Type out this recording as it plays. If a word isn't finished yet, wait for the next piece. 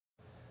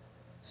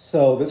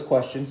So this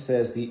question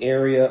says the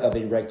area of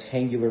a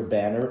rectangular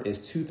banner is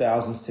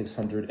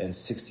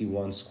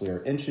 2,661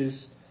 square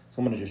inches.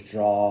 So I'm going to just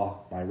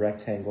draw my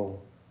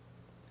rectangle.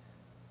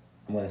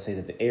 I'm going to say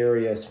that the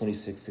area is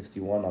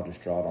 2661. I'll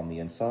just draw it on the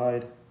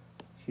inside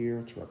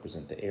here to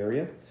represent the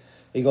area.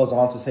 It goes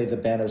on to say the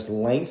banner's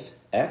length,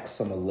 X.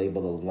 I'm going to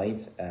label the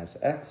length as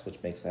X,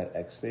 which makes that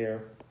X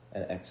there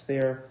and X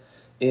there.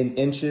 In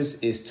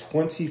inches is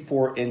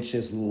 24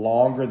 inches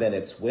longer than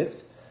its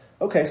width.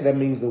 Okay, so that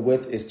means the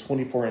width is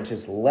 24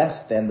 inches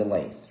less than the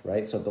length,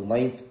 right? So if the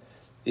length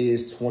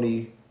is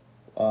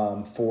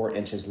 24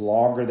 inches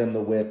longer than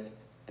the width,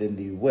 then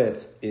the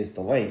width is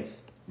the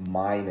length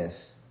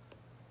minus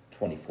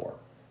 24.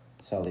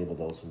 So I'll label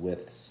those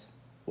widths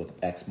with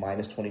X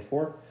minus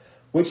 24.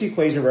 Which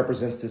equation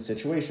represents this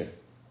situation?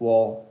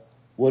 Well,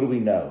 what do we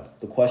know?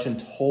 The question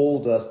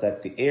told us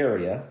that the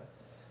area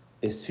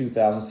is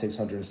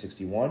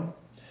 2,661.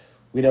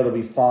 We know that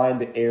we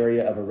find the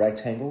area of a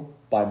rectangle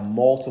by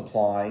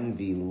multiplying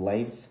the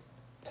length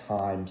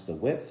times the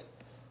width.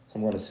 So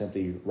I'm going to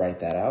simply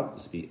write that out.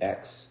 This will be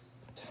X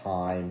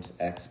times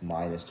X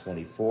minus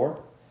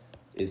 24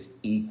 is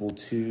equal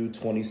to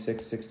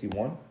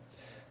 2661.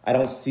 I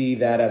don't see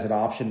that as an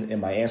option in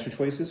my answer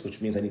choices,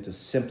 which means I need to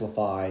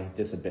simplify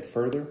this a bit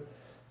further.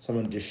 So I'm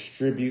going to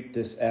distribute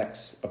this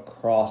X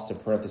across the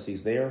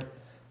parentheses there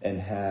and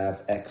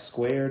have X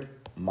squared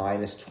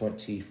minus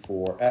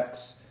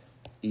 24X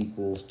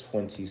equals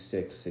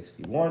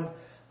 2661.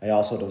 I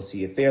also don't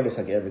see it there. Looks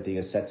like everything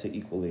is set to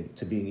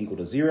being equal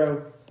to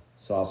 0.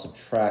 So I'll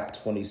subtract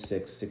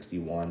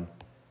 2661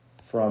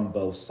 from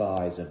both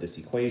sides of this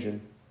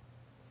equation,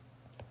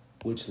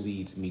 which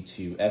leads me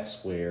to X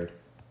squared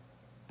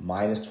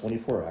minus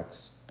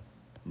 24X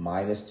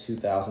minus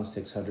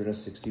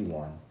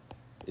 2,661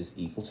 is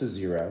equal to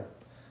 0.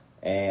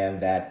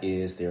 And that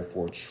is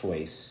therefore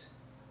choice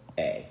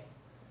A,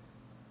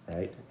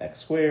 right?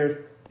 X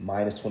squared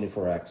minus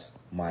 24X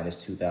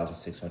minus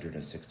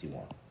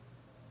 2,661.